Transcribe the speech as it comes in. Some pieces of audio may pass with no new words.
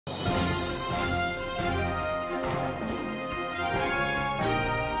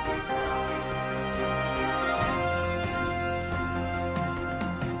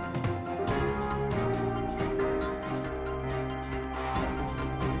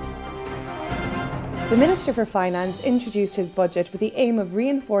The Minister for Finance introduced his budget with the aim of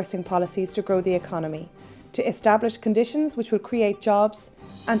reinforcing policies to grow the economy, to establish conditions which will create jobs,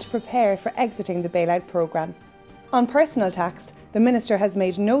 and to prepare for exiting the bailout programme. On personal tax, the Minister has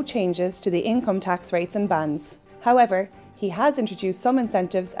made no changes to the income tax rates and bands. However, he has introduced some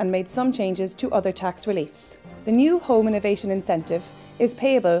incentives and made some changes to other tax reliefs. The new Home Innovation Incentive is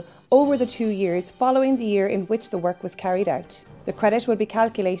payable over the 2 years following the year in which the work was carried out. The credit will be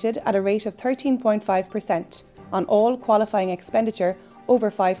calculated at a rate of 13.5% on all qualifying expenditure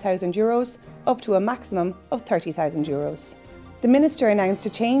over €5,000 up to a maximum of €30,000. The Minister announced a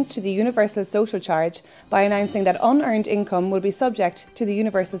change to the universal social charge by announcing that unearned income will be subject to the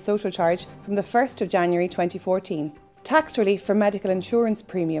universal social charge from the 1st of January 2014. Tax relief for medical insurance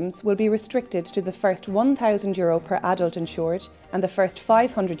premiums will be restricted to the first €1,000 per adult insured and the first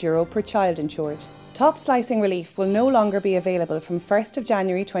 €500 per child insured. Top slicing relief will no longer be available from 1st of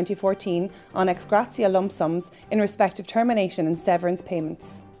January 2014 on ex gratia lump sums in respect of termination and severance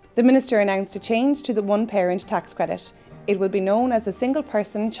payments. The Minister announced a change to the one-parent tax credit. It will be known as a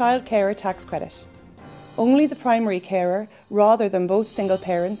single-person child carer tax credit. Only the primary carer, rather than both single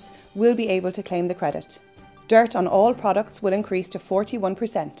parents, will be able to claim the credit. Dirt on all products will increase to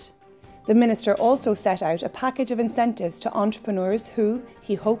 41%. The Minister also set out a package of incentives to entrepreneurs who,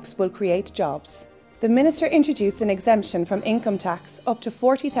 he hopes, will create jobs. The Minister introduced an exemption from income tax up to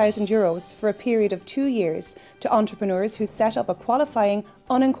 €40,000 for a period of 2 years to entrepreneurs who set up a qualifying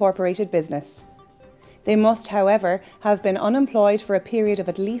unincorporated business. They must, however, have been unemployed for a period of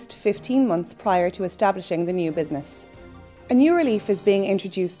at least 15 months prior to establishing the new business. A new relief is being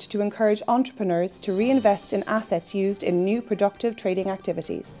introduced to encourage entrepreneurs to reinvest in assets used in new productive trading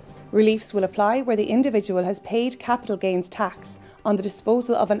activities. Reliefs will apply where the individual has paid capital gains tax on the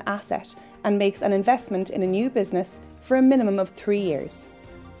disposal of an asset and makes an investment in a new business for a minimum of 3 years.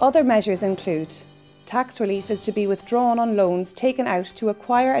 Other measures include: tax relief is to be withdrawn on loans taken out to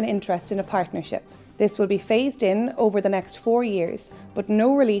acquire an interest in a partnership. This will be phased in over the next 4 years, but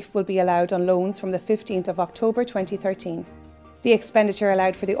no relief will be allowed on loans from the 15th of October 2013. The expenditure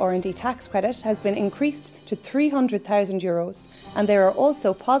allowed for the R&D tax credit has been increased to €300,000, and there are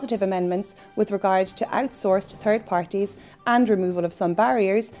also positive amendments with regard to outsourced third parties and removal of some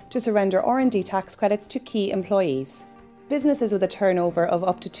barriers to surrender R&D tax credits to key employees. Businesses with a turnover of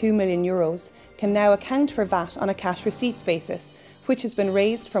up to €2 million can now account for VAT on a cash receipts basis, which has been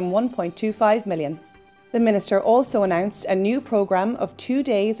raised from €1.25 million. The Minister also announced a new programme of 2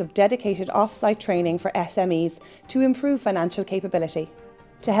 days of dedicated off-site training for SMEs to improve financial capability.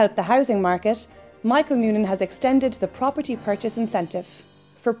 To help the housing market, Michael Noonan has extended the property purchase incentive.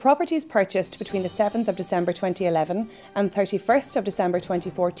 For properties purchased between the 7th of December 2011 and 31st of December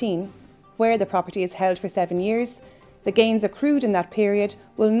 2014, where the property is held for 7 years, the gains accrued in that period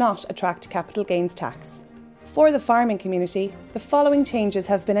will not attract capital gains tax. For the farming community, the following changes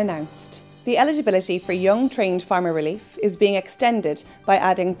have been announced. The eligibility for young trained farmer relief is being extended by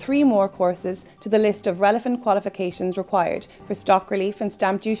adding 3 more courses to the list of relevant qualifications required for stock relief and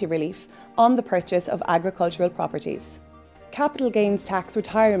stamp duty relief on the purchase of agricultural properties. Capital gains tax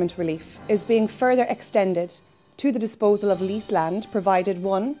retirement relief is being further extended to the disposal of leased land provided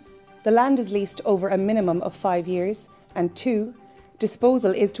 1. The land is leased over a minimum of 5 years, and 2.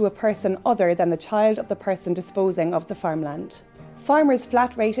 Disposal is to a person other than the child of the person disposing of the farmland. Farmers'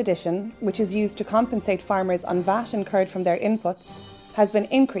 Flat Rate Addition, which is used to compensate farmers on VAT incurred from their inputs, has been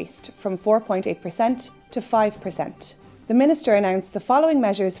increased from 4.8% to 5%. The Minister announced the following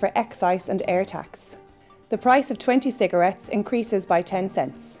measures for excise and air tax. The price of 20 cigarettes increases by 10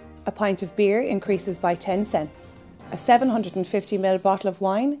 cents. A pint of beer increases by 10 cents. A 750ml bottle of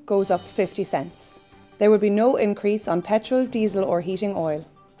wine goes up 50 cents. There will be no increase on petrol, diesel or heating oil.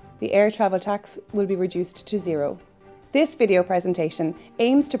 The air travel tax will be reduced to 0. This video presentation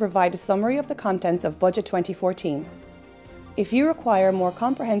aims to provide a summary of the contents of Budget 2014. If you require more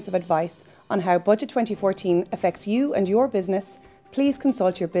comprehensive advice on how Budget 2014 affects you and your business, please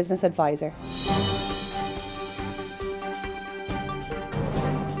consult your business advisor.